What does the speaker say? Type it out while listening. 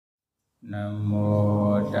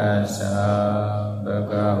Namo tassa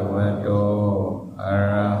bhagavato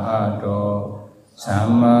arahato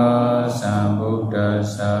samma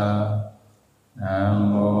sambuddhassa.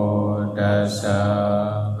 Namo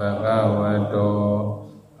tassa bhagavato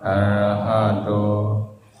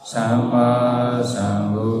arahato samma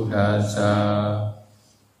sambuddhassa.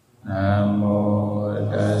 Namo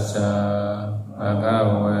tassa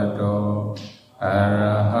bhagavato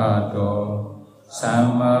arahato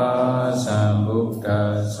Samma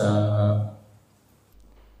Sambuddhassa.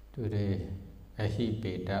 Today,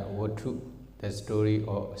 Ahipeta Vatthu, the story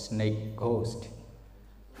of snake ghost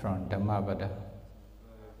from Dhammapada.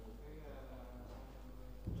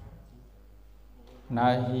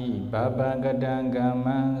 Nahi papam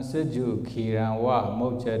katam sajju khiramva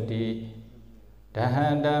muccati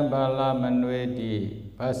dahantam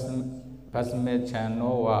balarnanveti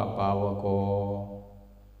bhasmacchannova pavako.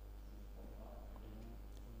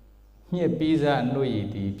 Nye pizza no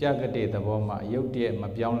yiti, piagate the boma, yote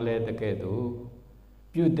mapion le the kedu,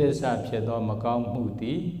 Putesa piedo macam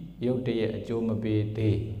muti, yote a jomabe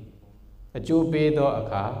de. A jobe do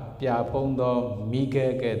aka, pia pondo,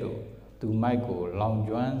 mige kedu, to Michael Long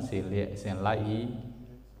Juan Sen Lai.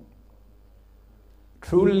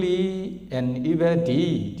 Truly an evil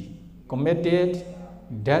deed committed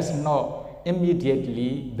does not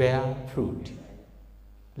immediately bear fruit.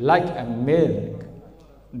 Like a milk,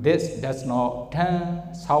 this does not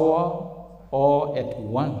turn sour all at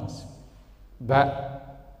once,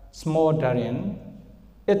 but smoldering,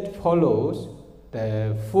 it follows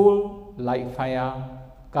the full like fire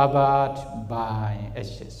covered by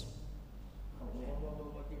ashes.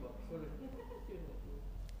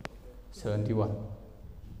 71.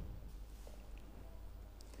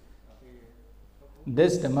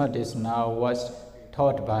 This Dhammapada was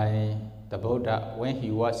taught by the Buddha when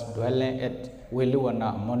he was dwelling at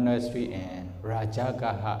Veluvana monastery in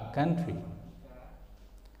Rajagaha country,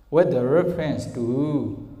 with the reference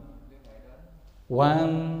to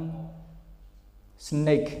one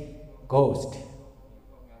snake ghost.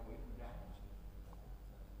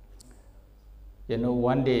 You know,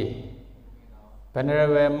 one day,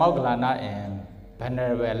 Venerable Moggallana and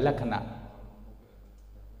Venerable Lakkhana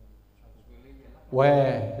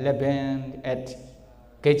were living at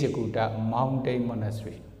Kechakuta mountain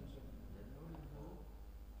monastery.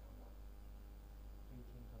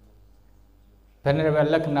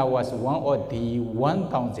 Venerable Lakkhana was one of the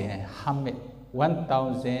 1,000 hermits,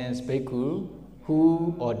 1,000 bhikkhu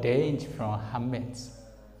who ordained from hermits.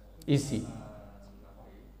 Easy.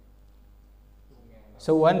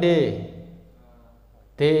 So one day,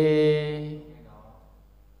 they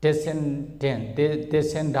descend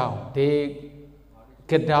down, they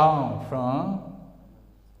get down from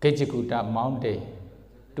Kechakuta mountain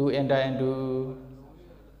to enter into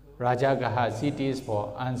Rajagaha cities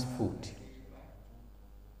for ants food.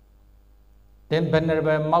 Then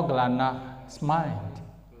Venerable Moggallana smiled.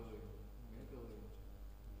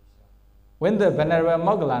 When the Venerable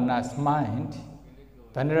Moggallana smiled,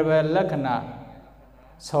 Venerable Lakkhana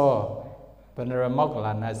saw Venerable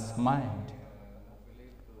Moggallana smiled.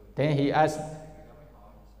 Then he asked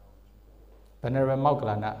Venerable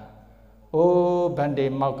Moggallana, "Oh, Bande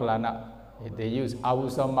Moggallana," they use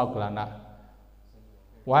Avuso Moggallana,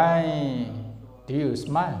 "why do you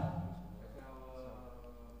smile?"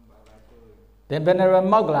 Then Venerable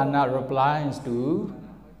Moggallana replies to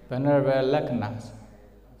Venerable Lakkhana,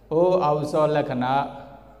 "Oh, Avuso Lakkhana,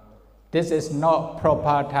 this is not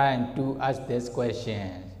proper time to ask this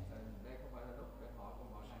question.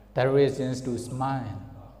 The reasons to smile.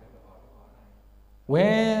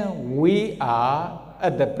 When we are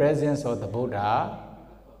at the presence of the Buddha,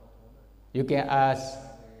 you can ask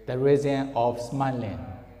the reason of smiling."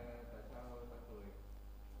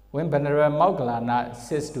 When Venerable Moggallana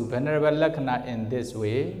says to Venerable Lakkhana in this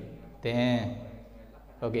way, then,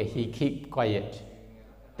 okay, he keep quiet.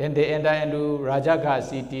 Then they enter into Rajagaha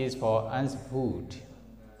cities for ants food.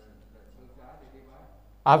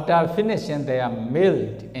 After finishing their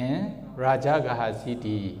meal in Rajagaha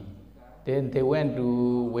city, then they went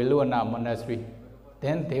to Veluvana monastery.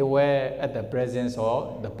 Then they were at the presence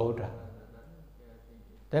of the Buddha.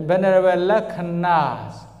 Then Venerable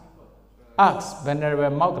Lakkhana asked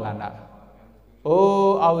Venerable Moggallana,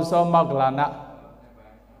 "Oh, Avuso Moggallana,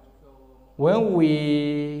 when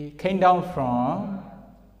we came down from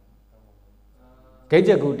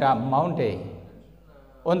Kechakuta mountain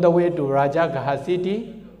on the way to Rajagaha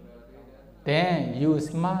city, then you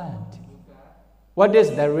smiled. What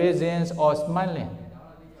is the reason of smiling?"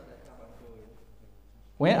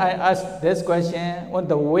 When I asked this question on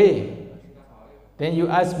the way, Then you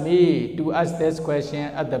ask me to ask this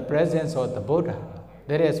question at the presence of the Buddha.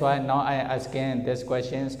 That is why now I am asking these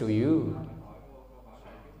questions to you.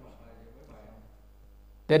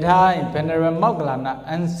 That time Venerable Moggallana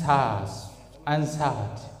answered,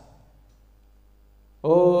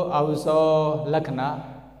 "Oh, also Lakkhana,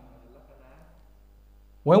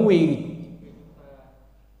 when we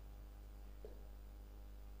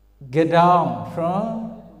get down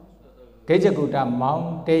from Kejakuta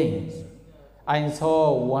mountains, I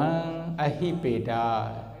saw one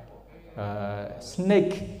Ahipeta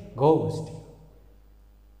snake ghost.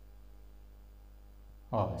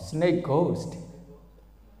 Oh, snake ghost.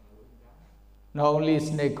 Not only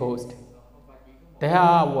snake ghost. There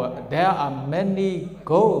are many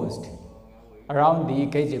ghosts around the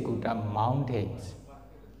Kejakuta mountains.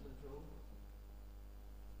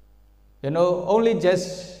 Only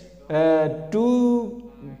just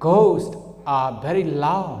 2 ghosts are very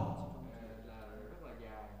loud.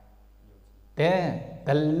 Then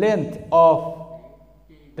the length of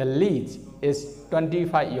the leads is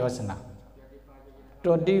 25 yojana.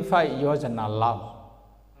 25 yojana long.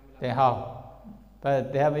 Then how?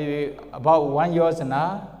 But there may be about 1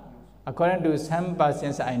 yojana, according to some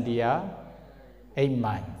person's idea, 8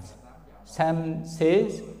 miles. Some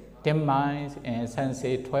says 10 miles and some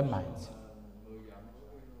say 12 miles.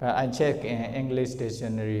 But I check in English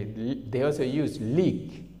dictionary, they also use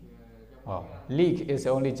league. Oh, league is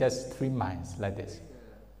only just 3 miles like this.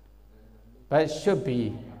 But it should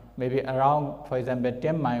be maybe around, for example,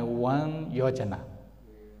 10 miles, 1 yojana.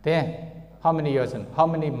 Then how many yojana? How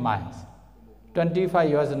many miles?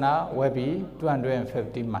 25 yojana will be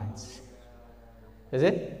 250 miles. Is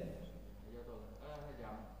it?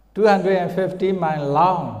 250 miles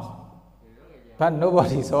long. But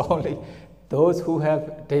nobody saw, only those who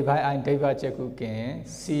have Deva and Deva Chaku can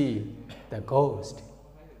see the ghost.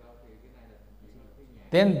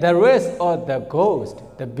 Then the rest of the ghost,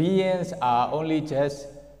 the beings are only just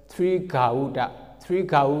 3 Gauda. 3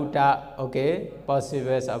 Gauda, okay,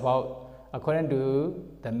 possible about, according to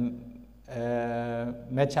the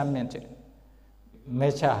measurement,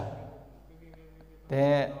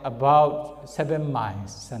 then about 7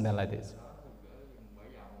 miles, something like this.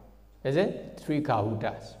 Is it? 3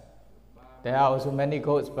 Gaudas. There are also many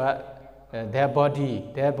ghosts, but their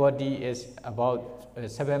body is about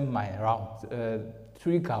 7 miles round.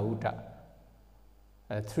 3 Gauda.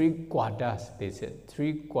 3 quadras, they said.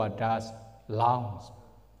 3 quadras long.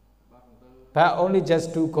 But only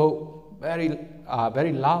just 2 go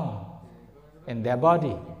very long in their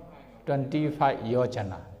body. 25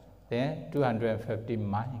 yojana. Then 250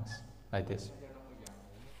 miles, like this.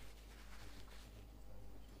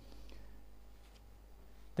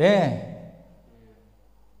 Then,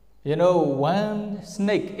 one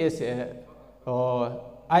snake is,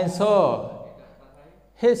 I saw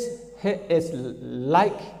his head is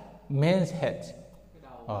like man's head,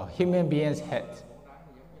 or human being's head,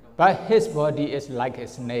 but his body is like a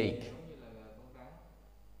snake.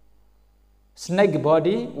 Snake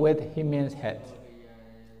body with human's head.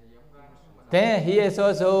 Then he is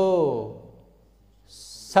also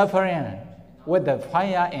suffering with the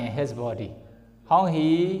fire in his body. How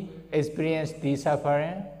he experienced the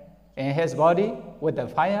suffering in his body with the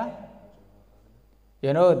fire?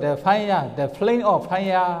 The fire, the flame of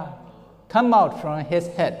fire come out from his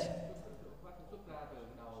head.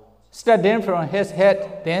 Starting from his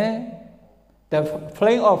head, then the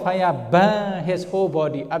flame of fire burn his whole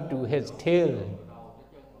body up to his tail.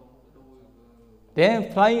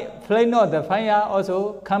 Then flame of the fire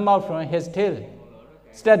also come out from his tail.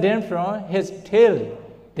 Starting from his tail,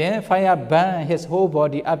 then fire burn his whole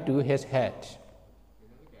body up to his head.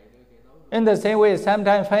 In the same way,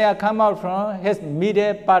 sometimes fire come out from his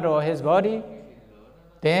middle part of his body,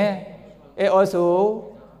 then it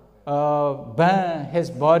also burn his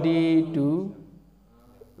body to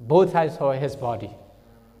both sides of his body.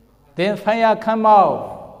 Then fire come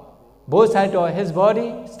out both sides of his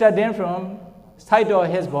body, starting from side of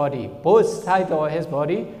his body, both sides of his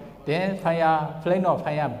body. Then flame of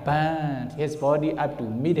fire burned his body up to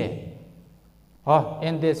middle.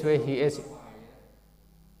 In this way he is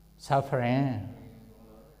suffering.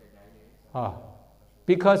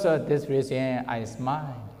 Because of this reason I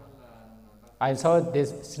smiled. I saw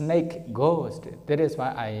this snake ghost. That is why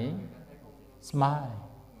I smiled.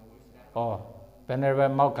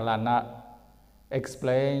 Venerable Moggallana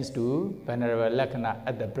explains to Venerable Lakkhana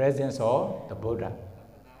at the presence of the Buddha.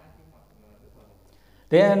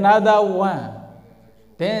 Then another one.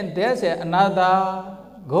 Then there's another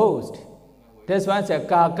ghost. This one's a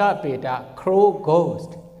Kakapeta, crow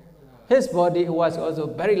ghost. His body was also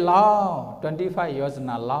very long, 25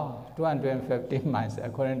 yojana long, 250 miles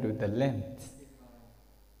according to the length.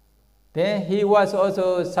 Then he was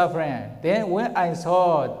also suffering. Then when I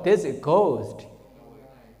saw this ghost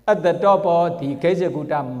at the top of the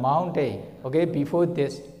Kejakuta mountain, okay, before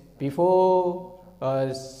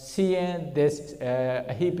seeing this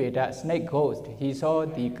Ahipeta snake ghost, he saw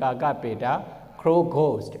the Kakapeta crow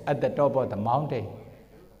ghost at the top of the mountain.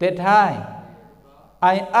 That time,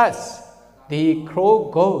 I asked the crow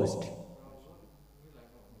ghost,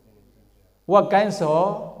 what kinds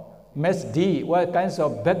of misdeed, what kinds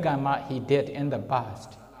of bad karma he did in the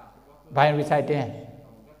past by reciting,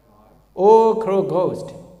 "Oh crow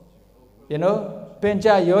ghost, you know,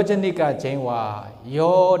 Pencha Yojanika Jainwa,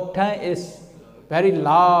 your time is very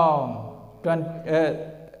long,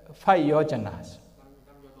 5 yojanas,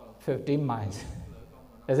 15 miles.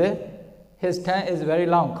 Is it? His time is very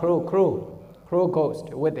long, crow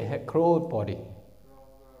ghost with a crow body.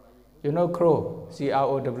 You know crow,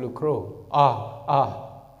 C-R-O-W, crow.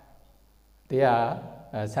 They are,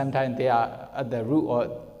 sometimes they are at the root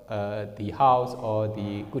of the house or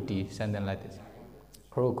the kuti, something like this.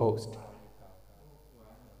 Crow ghost.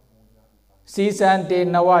 Sisante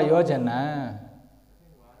Nawa Yojana.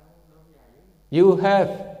 You have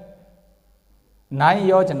 9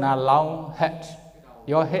 yojana long head.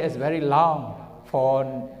 Your head is very long for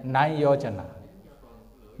 9 yojana.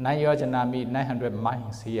 9 yojana means 900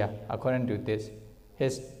 miles here, according to this.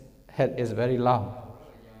 His head is very long.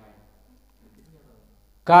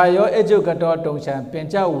 Kayo ejukato tongshan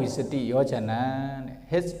pencha wisati yojana.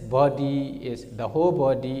 His body is, the whole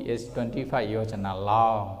body is 25 yojana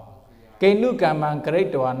long. Kainu kaman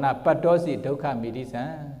kareitwana patosi dukha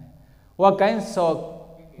midisa. What kinds of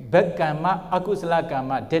bad karma, akusala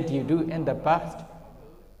karma did you do in the past?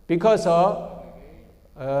 Because of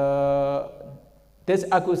this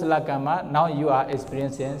akusala karma, now you are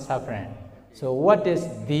experiencing suffering. So what is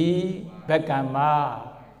the bad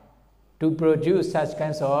karma to produce such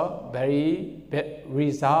kinds of very bad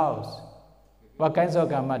results? What kinds of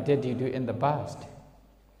karma did you do in the past?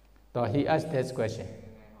 So he asked this question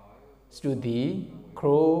to the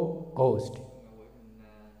crow ghost.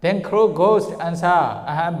 Then crow ghost answer,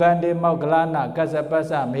 Aham bande maugalana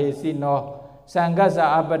kasapasa mehesino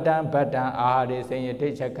sangasa abadan badan ahare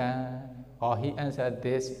senyate chakan. Or he answered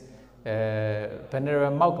this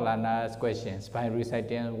Venerable Maugalana's questions by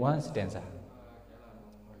reciting one stanza.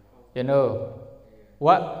 You know,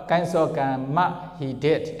 what kinds of karma he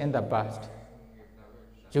did in the past.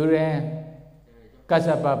 During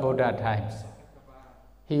Kassapa Buddha times,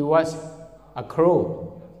 he was a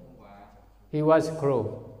crow. He was a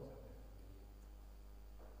crow.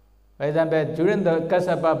 For example, during the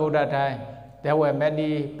Kassapa Buddha time, there were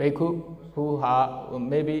many bhikkhu who are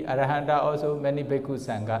maybe arahanta, also many bhikkhu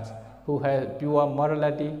sanghas who have pure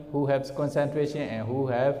morality, who have concentration, and who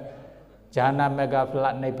have jhana mega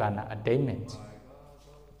flat nibbana attainment.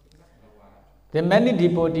 Then many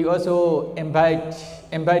devotees also invite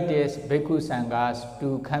these bhikkhu sanghas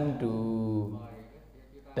to come to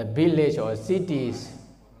the village or cities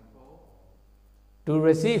to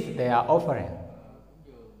receive their offering.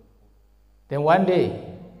 Then one day,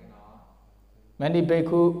 many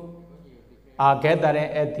bhikkhu are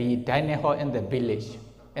gathering at the dining hall in the village,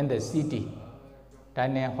 in the city,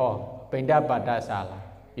 dining hall, Pindapada Sala.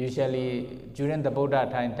 Usually, during the Buddha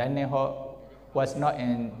time, dining hall was not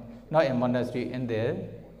in monastery, in the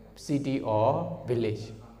city or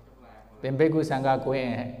village. Then bhikkhu sangha go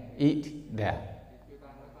and eat there.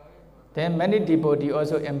 Then many devotees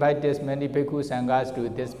also invite this many bhikkhu sanghas to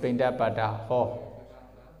this Pindapada hall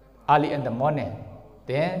early in the morning.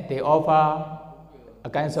 Then they offer a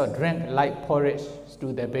kind of drink like porridge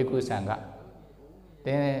to the bhikkhu sangha.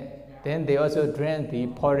 Then they also drink the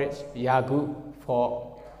porridge yagu for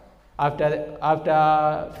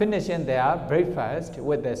after finishing their breakfast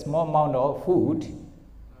with a small amount of food.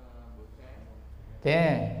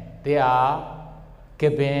 Then they are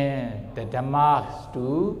giving the dhammas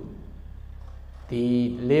to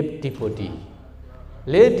the lay devotee.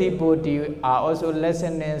 Lay devotees are also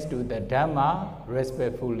listening to the Dhamma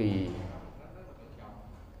respectfully.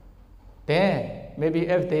 Then, maybe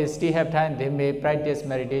if they still have time, they may practice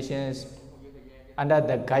meditations under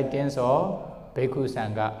the guidance of Bhikkhu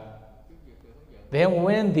Sangha. Then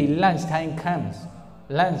when the lunchtime comes,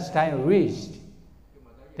 lunchtime reached,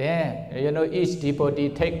 then, you know, each devotee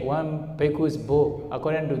take one Bhikkhu's bowl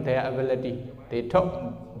according to their ability. They took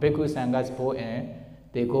Bhikkhu Sangha's bowl and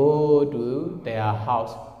they go to their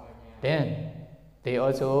house. Then they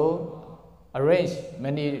also arrange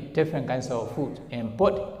many different kinds of food and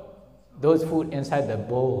put those food inside the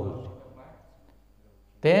bowl.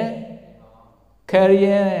 Then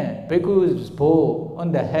carrying Bhikkhu's bowl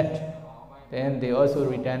on the head, then they also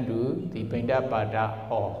return to the Pindapada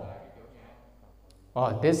hall.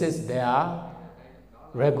 Oh, this is their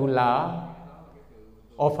regular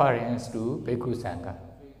offerings to Bhikkhu Sangha.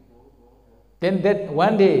 Then that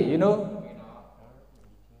one day, you know,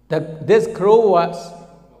 this crow was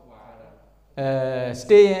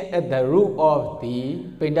staying at the roof of the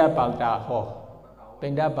Pindapada hall,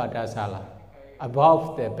 Pindapada Sala,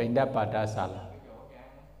 above the Pindapada Sala.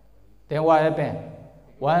 Then what happened?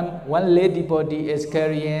 One lady body is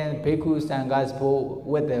carrying Bhikkhu Sangha's bowl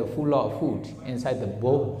with a full of food inside the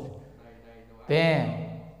bowl.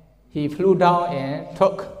 Then he flew down and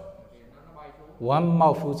took one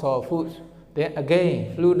mouthful of food. Then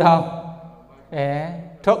again flew down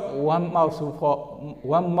and took one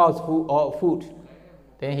mouthful of food.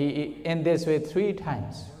 Then he in this way 3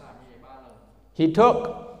 times. He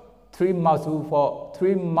took 3 mouthfuls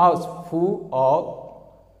of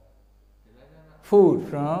food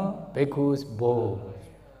from Bhikkhu's bowl.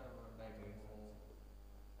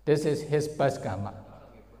 This is his paskarma.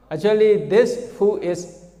 Actually, this food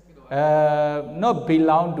is not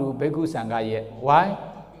belong to Bhikkhu Sangha yet. Why?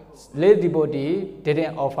 Lay devotee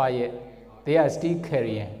didn't offer yet. They are still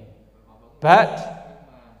carrying. But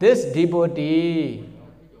this devotee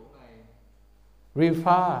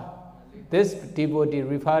refer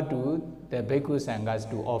to the Bhikkhu Sanghas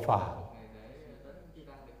to offer.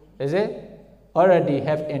 Is it? Already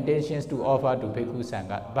have intentions to offer to Bhikkhu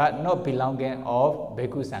Sangha, but not belonging of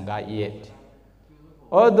Bhikkhu Sangha yet.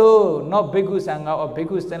 Although not Bhikkhu Sangha or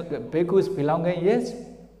Bhikkhu's belonging, yes,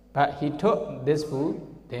 but he took this food,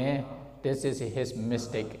 then this is his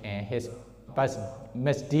mistake and his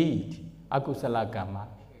misdeed, akusala karma,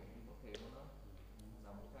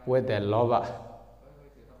 with the lova.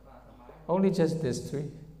 Only just these 3.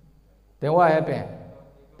 Then what happened?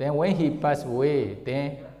 Then when he passed away,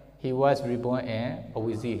 then he was reborn in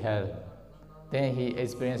Ovisi hell. Then he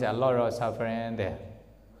experienced a lot of suffering there.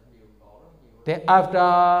 Then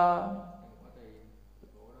after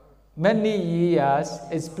many years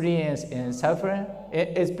experience in suffering,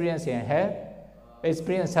 experience in hell,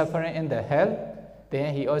 experience suffering in the hell,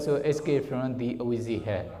 then he also escaped from the Ovisi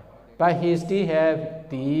hell. But he still have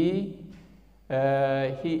the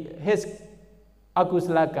his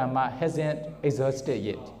akusala karma hasn't exhausted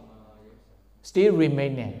yet. Still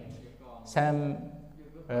remaining some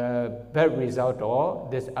bad result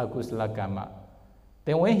of this akusala karma.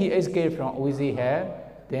 Then when he escaped from Ovisi hell,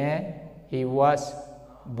 then he was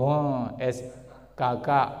born as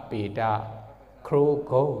Ahipeta crow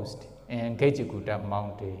ghost in Gejikuta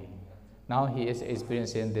mountain. Now he is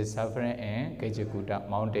experiencing this suffering in Gejikuta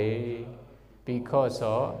mountain because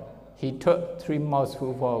he took 3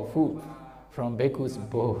 mouthfuls of food from Bhikkhu's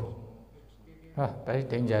bowl. Very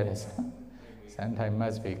dangerous. Sometimes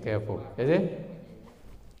must be careful, is it?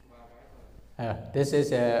 This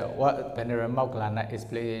is what Venerable Moggallana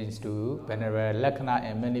explains to Venerable Lakkhana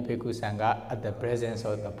and many Bhikkhu Sangha at the presence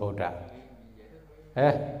of the Buddha.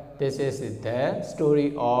 This is the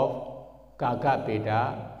story of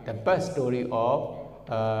Ahipeta, the first story of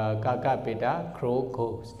Ahipeta crow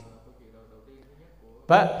ghost.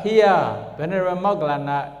 But here, Venerable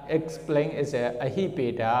Moggallana explains is a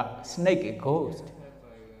Ahipeta snake ghost.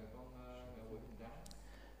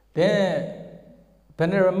 Then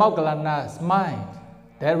Venerable Moggallana smiled.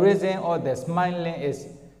 The reason of the smiling is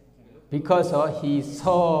because he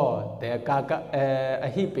saw the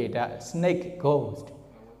Ahipeta snake ghost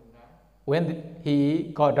when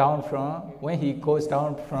he goes down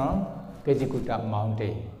from Gejikuta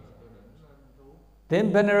mountain.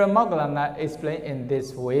 Then Venerable Moggallana explained in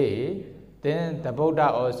this way. Then the Buddha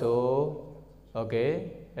also, the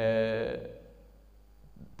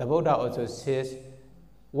Buddha also says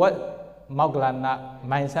what my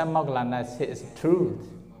son Moggallana says truth.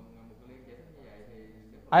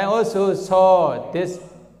 I also saw this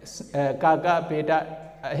Ahipeta,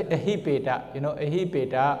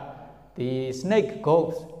 Ahipeta, the snake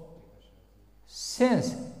ghost,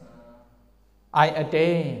 since I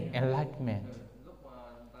attained enlightenment.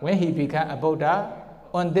 When he became a Buddha,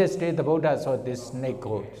 on this day the Buddha saw this snake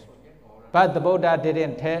ghost. But the Buddha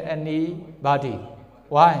didn't tell anybody.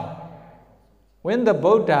 Why? When the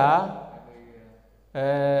Buddha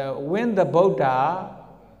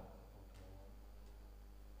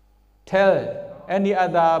tell any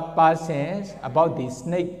other persons about the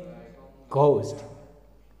snake ghost,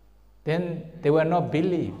 then they will not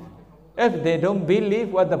believe. If they don't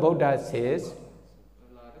believe what the Buddha says,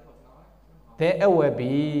 then it will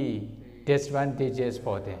be disadvantageous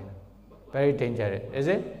for them. Very dangerous, is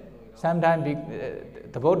it? Sometimes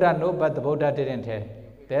the Buddha knows, but the Buddha didn't tell.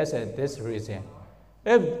 There's this reason.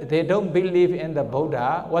 If they don't believe in the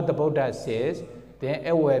Buddha, what the Buddha says, then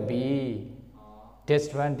it will be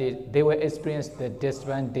disadvantage. They will experience the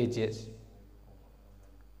disadvantages.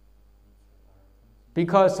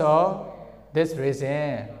 Because of this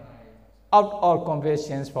reason, out of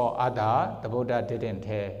compassion for others, the Buddha didn't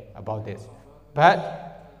care about this.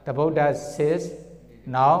 But the Buddha says,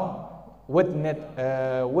 now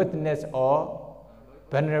witness or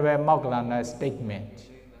Venerable Moggallana's statement.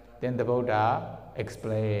 Then the Buddha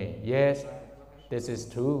explained, yes, this is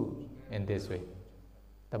true in this way.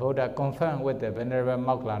 The Buddha confirmed with the Venerable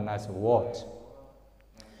Moggallana's words.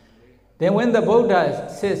 Then when the Buddha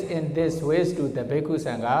says in this way to the Bhikkhu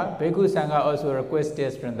Sangha also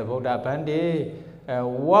requested from the Buddha, Bhante,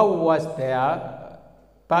 what was their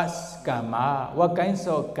past karma, what kinds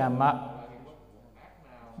of karma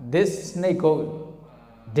this snake goat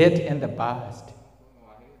did in the past?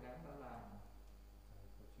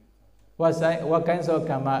 What kinds of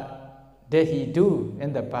karma did he do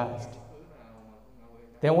in the past?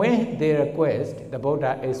 Then when they request, the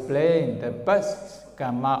Buddha explained the past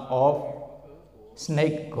karma of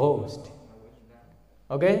snake ghost.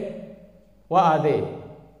 Okay? What are they?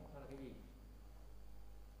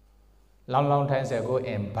 Long time ago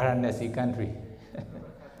in Varanasi country.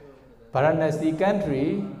 Varanasi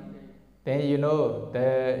country, then you know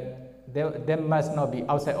there must not be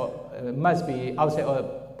outside must be outside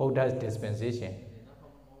of Buddha's dispensation.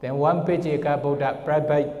 Then one Pajika Buddha,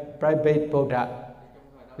 private Buddha,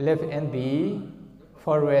 lived in the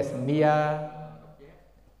forest near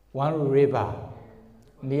one river,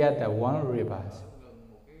 near the one rivers.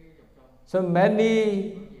 So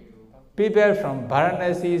many people from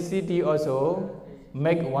Varanasi city also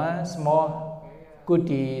make one small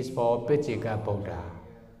kutis for Pajika Buddha.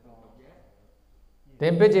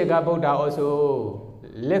 Then Pajika Buddha also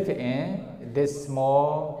lived in this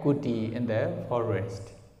small kuti in the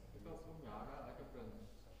forest.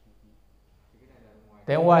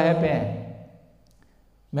 Then what happened?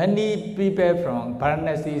 Many people from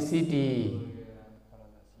Varanasi city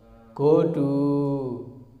go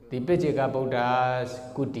to the Pajika Buddha's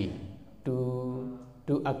kuti to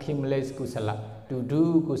accumulate kusala, to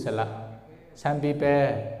do kusala. Some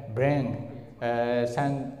people bring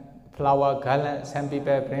some flower garlands, some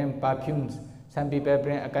people bring perfumes, some people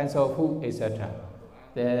bring a kinds of food, etc.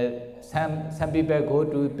 Some people go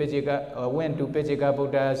to Pajika, went to Pajika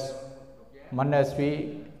Buddha's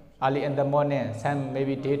monastery early in the morning, some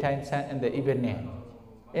maybe daytime, some in the evening.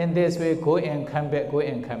 In this way, go and come back, go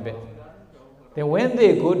and come back. Then when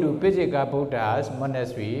they go to Pajika Buddha's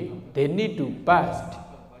monastery, they need to fast.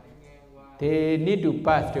 They need to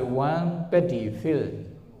fast one paddy field.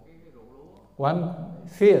 One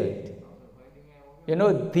field. You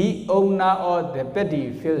know, the owner of the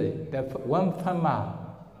paddy field, the one farmer,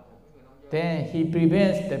 then he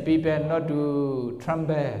prevents the people not to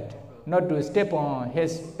trumpet, not to step on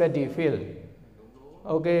his paddy field.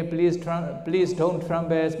 Okay, please don't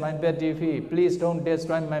trumpet my paddy field. Please don't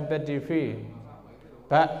destroy my paddy field.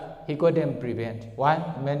 But he couldn't prevent.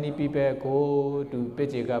 Why? Many people go to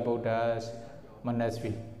Pajika Buddha's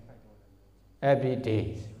monastery every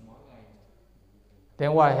day.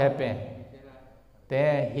 Then what happened?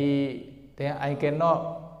 Then I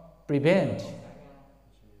cannot prevent.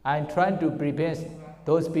 I'm trying to prevent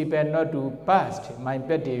those people not to fast my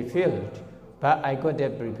paddy field, but I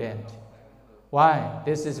couldn't prevent. Why?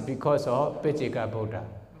 This is because of Pajika Buddha.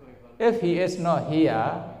 If he is not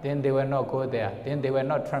here, then they will not go there. Then they will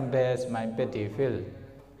not trumpet my paddy field.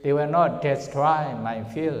 They will not destroy my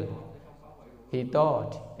field. He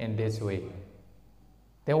thought in this way.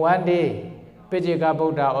 Then one day, Pajika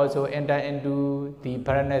Buddha also entered into the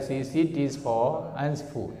Varanasi cities for ants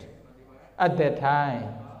food. At that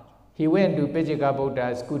time, he went to Pajika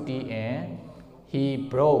Buddha's kuti and he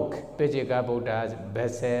broke Pajika Buddha's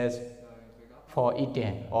vessels for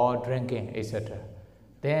eating or drinking, etc.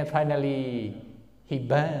 Then finally, he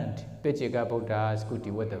burned Pajika Buddha's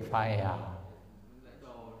kuti with the fire.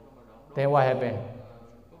 Then what happened?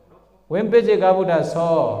 When Pajika Buddha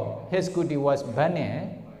saw his kuti was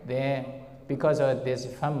burning, then because of this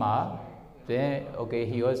farmer, then okay,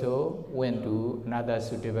 he also went to another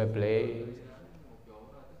suitable place.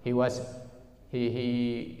 He was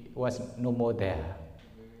no more there.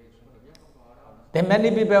 Then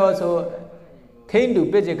many people also came to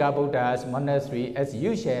Pajika Buddha's monastery as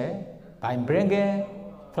usual by bringing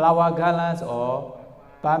flower garlands or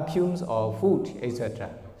perfumes or food, etc.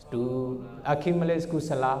 to accumulate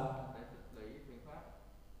kusala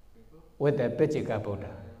with the Pajika Buddha.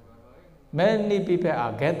 Many people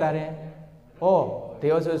are gathering.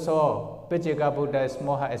 They also saw Pajika Buddha's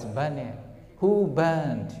moha is burning. Who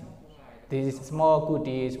burned these small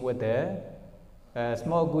goodies with the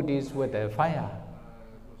fire.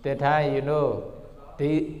 That time, you know,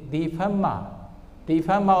 the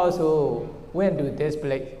farmer also went to this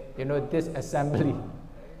place, you know, this assembly.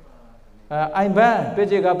 I burn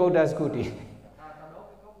Pajika Buddha's goodie.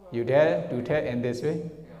 You dare to tell in this way?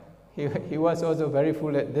 He was also very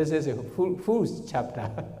full. This is a full chapter.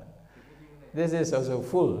 This is also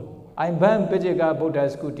full. I burn Pajika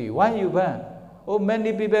Buddha's goodie. Why you burn? Oh,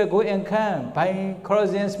 many people go and come by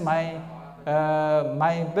crossing my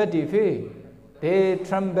body. They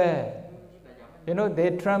tremble. You know,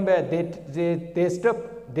 they tremble.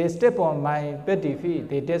 They step on my body feet.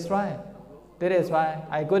 They destroy. That is why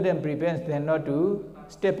I couldn't prevent them not to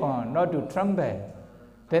step on, not to tremble.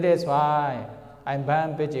 That is why I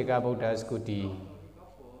banned Pajika Buddha's goodie.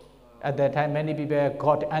 At that time, many people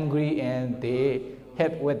got angry and they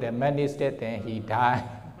helped with the many steps and he died.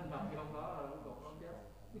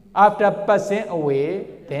 After passing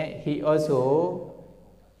away, then he also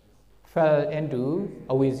fell into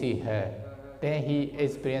a wheezy hair. Then he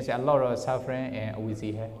experienced a lot of suffering and a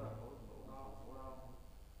wheezy hair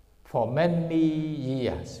for many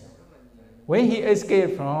years. When he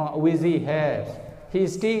escaped from a wheezy hair, he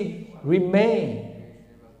still remained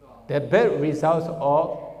the bad results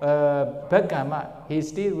of bad karma. He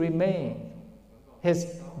still remained his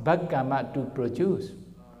bad karma to produce.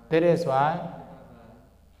 That is why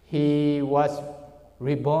he was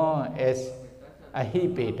reborn as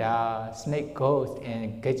Ahipeta, snake ghost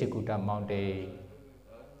in Gajikuta mountain.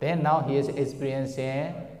 Then now he is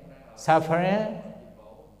experiencing suffering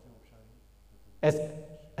as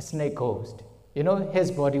a snake ghost. You know,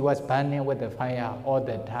 his body was burning with the fire all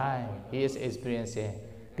the time. He is experiencing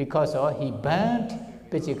because he burnt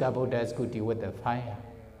Pajika Buddha's goodie with the fire.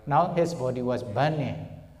 Now his body was burning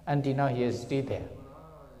until now he is still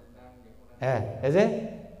there. Is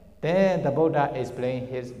it? Then the Buddha explained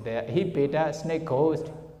the Ahipeta snake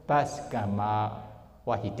ghost past karma,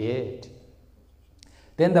 what he did.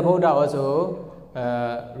 Then the Buddha also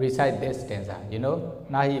recite this stanza, you know,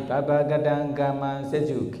 Nahi baba katam kammam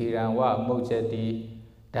sajju khiramva muccati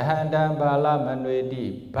dahantam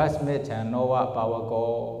balarnanveti bhasmacchannova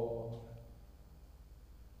pavako.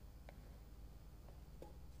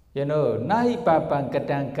 You know, Nahi papam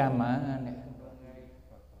katam kammam.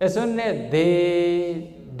 As soon as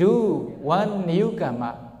they do one new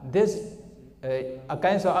karma, this a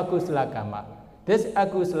kind of akusala karma, this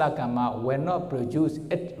akusala karma will not produce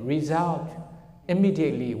its result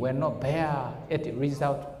immediately, will not bear its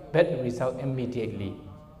result, bad result immediately.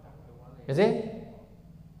 You see?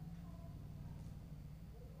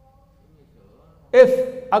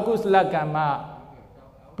 If akusala karma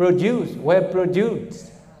will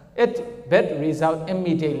produce its bad result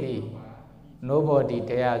immediately, nobody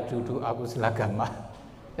dare to do akusala karma.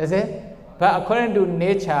 Is it? But according to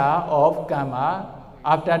nature of karma,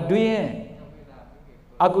 after doing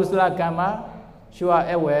akusala karma, sure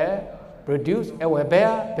it will produce, it will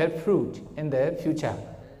bear bad fruit in the future.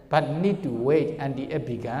 But need to wait until it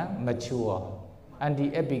become mature,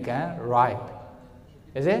 until it become ripe.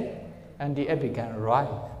 Is it? Until it become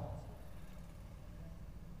ripe.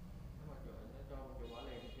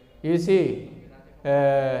 You see,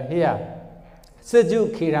 here,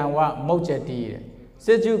 sajju khiramva muccati.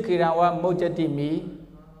 Sajju khiramva muccati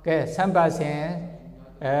means, some person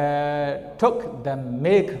took the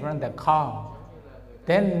milk from the cow.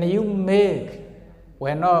 Then new milk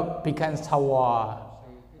will not become sour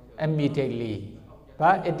immediately,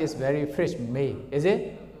 but it is very fresh milk. Is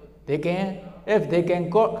it? If they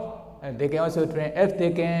can cook, they can also train. If they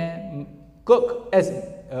can cook as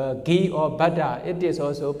ghee or butter, it is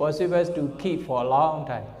also possible to keep for a long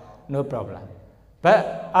time. No problem.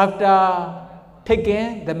 But after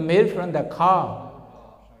taking the milk from the cow,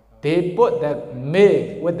 they put the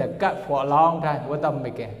milk with the gut for a long time without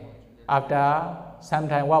making. After some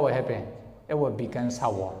time, what will happen? It will become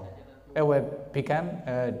sour. It will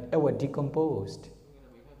decompose.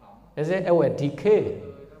 Is it? It will decay.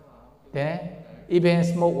 Then even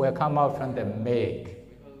smoke will come out from the milk.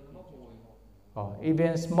 Oh,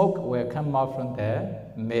 even smoke will come out from the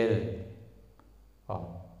milk. Oh.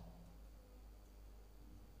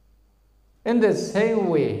 In the same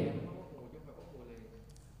way,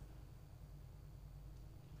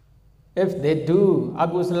 if they do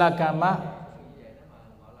akusala karma,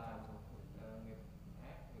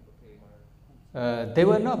 they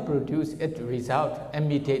will not produce its result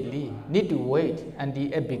immediately. Need to wait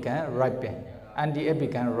until it become ripen, until it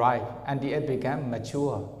become ripe, until it become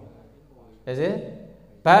mature. Is it?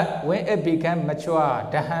 But when it become mature,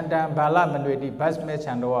 dahantam balarnanveti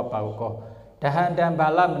bhasmacchannova pavako, Dahantam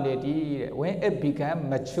balarnanveti, when it became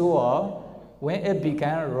mature, when it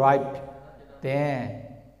became ripe, then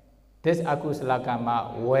this akusala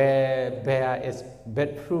karma will bear its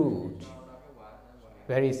bad fruit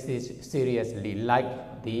very seriously,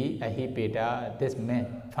 like the Ahipeta, this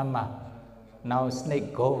man, farmer, now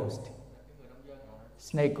snake ghost.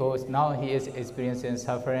 Snake ghost, now he is experiencing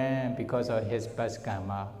suffering because of his past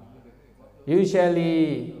karma.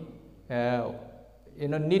 Usually,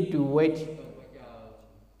 need to wait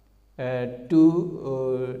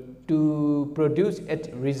to produce its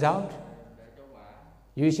result,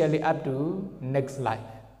 usually up to next life,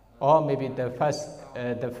 or maybe the first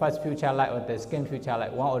future life or the second future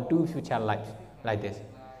life, 1 or 2 future lives like this.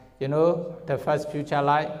 The first future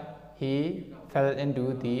life, he fell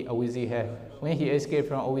into the Awizi hell. When he escaped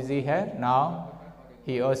from Awizi hell, now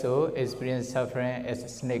he also experienced suffering as a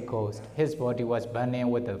snake ghost. His body was burning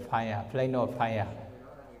with the fire, flame of fire.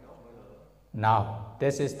 Now,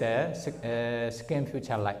 this is the second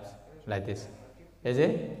future life, like this. Is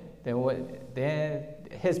it? Then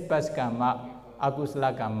his past karma,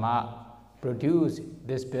 akusala karma, produced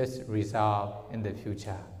this best result in the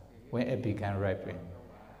future when it began ripening.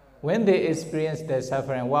 When they experience the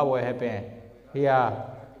suffering, what will happen? Here,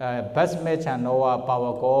 bhasmacchannova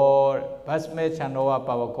pavako, bhasmacchannova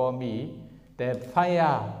pavako means the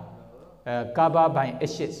fire covered by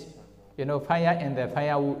ashes. Fire in the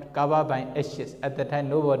firewood covered by ashes. At the time,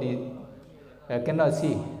 nobody cannot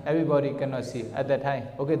see. Everybody cannot see. At the time,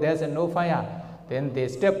 okay, there's no fire. Then they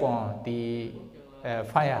step on the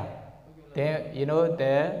fire. Then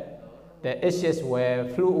the ashes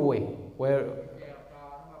flew away,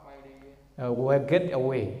 will get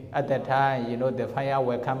away. At that time, the fire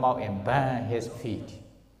will come out and burn his feet.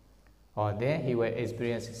 Or then he will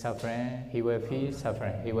experience suffering. He will feel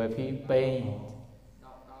suffering. He will feel pain.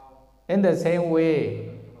 In the same way,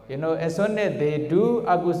 as soon as they do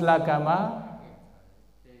akusala karma,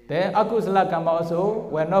 then akusala karma also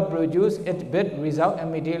will not produce its bad result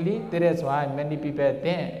immediately. That is why many people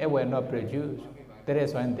think it will not produce. That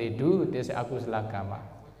is why they do this akusala karma.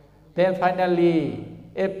 Then finally,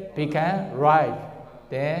 it became ripe.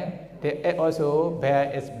 Then it also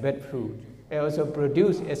bear its bad fruit. It also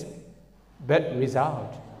produce its bad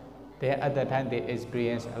result. Then at the time they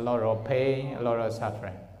experience a lot of pain, a lot of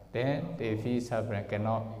suffering. Then they feel suffering,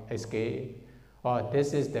 cannot escape. Or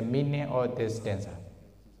this is the meaning of this stanza.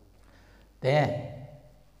 Then,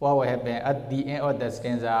 what will happen at the end of the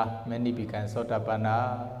stanza? Many become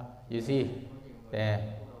sotapanna. You see, then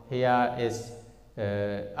here is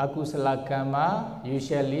akusala karma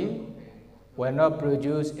usually will not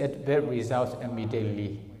produce its bad results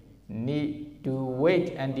immediately. Need to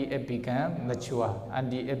wait until it become mature,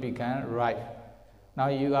 until it become ripe. Now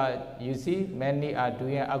you see, many are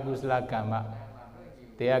doing akusala karma.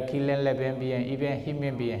 They are killing living beings, even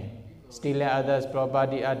human beings, stealing others'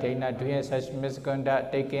 property, doing such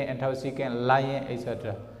misconduct, taking intoxicant, lying,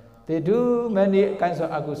 etc. They do many kinds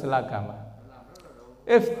of akusala karma.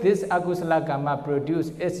 If this akusala karma produce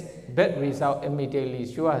its bad result immediately,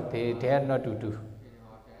 sure, they dare not to do.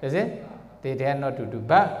 Is it? They dare not to do.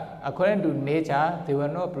 But according to nature, they will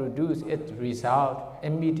not produce its result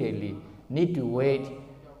immediately. Need to wait.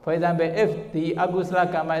 For example, if the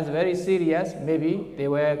akusala karma is very serious, maybe they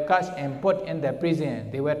were catch and put in the prison,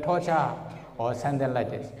 they were tortured or something like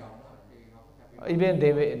this. Even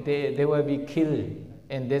they will be killed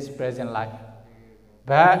in this present life.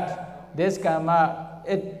 But this karma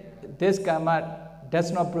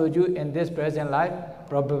does not produce in this present life,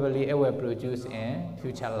 probably it will produce in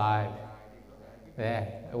future life. Then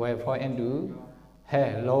it will fall into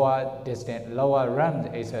hell, lower distance, lower realms,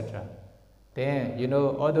 etc. Then,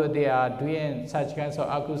 although they are doing such kinds of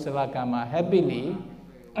akusala karma happily,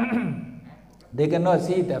 they cannot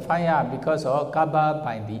see the fire because of covered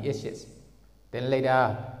by the ashes. Then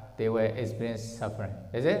later, they will experience suffering.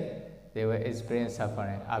 Is it? They will experience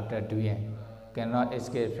suffering after doing. Cannot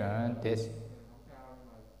escape from this.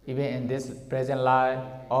 Even in this present life,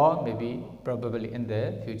 or maybe probably in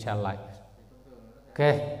the future life.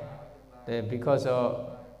 Okay? Because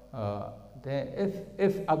of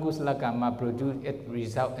if akusala karma produce its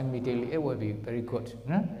result immediately, it will be very good.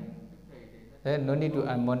 Then no need to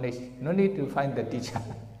admonish, no need to find the teacher,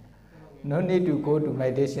 no need to go to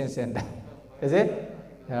meditation center. Is it?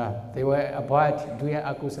 Yeah, they will avoid doing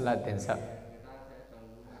akusala themselves.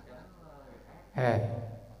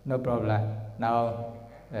 No problem. Now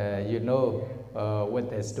with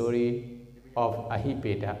the story of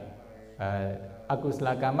Ahipeta.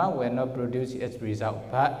 Akusala karma will not produce its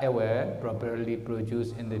result, but it will properly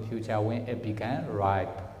produce in the future when it becomes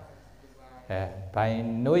ripe. By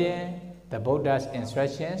knowing the Buddha's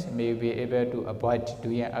instructions, may you be able to avoid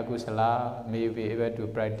doing akusala, may you be able to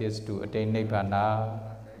practice to attain nibbana.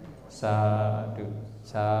 Sadhu,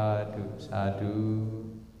 sadhu,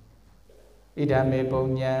 sadhu. Idhame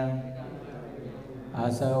punya,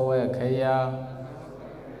 asawa khaya,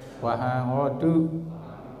 wahan hotu.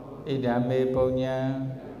 Idhame punya,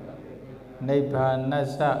 nibbana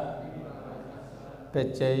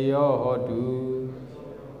pechayo hotu.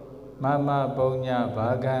 Mama punya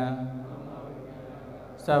bhagan.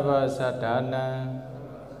 Sabha sadhana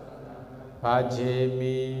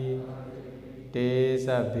bhajemi te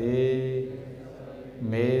sabhe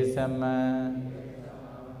me sama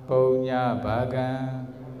punya bhagan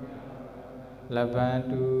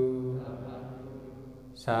labantu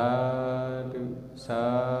sadhu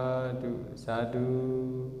sadhu sadhu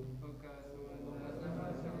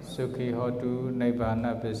sukhi hotu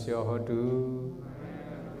nibbana pasyo hotu.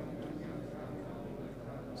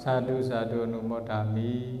 Sadhu sadhu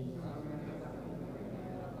anumodami,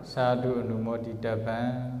 sadhu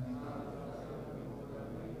anumoditapan,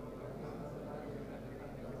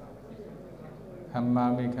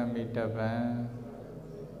 hammami kamitapan,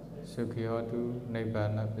 sukhi hotu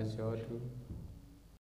nibbana pasyo hotu.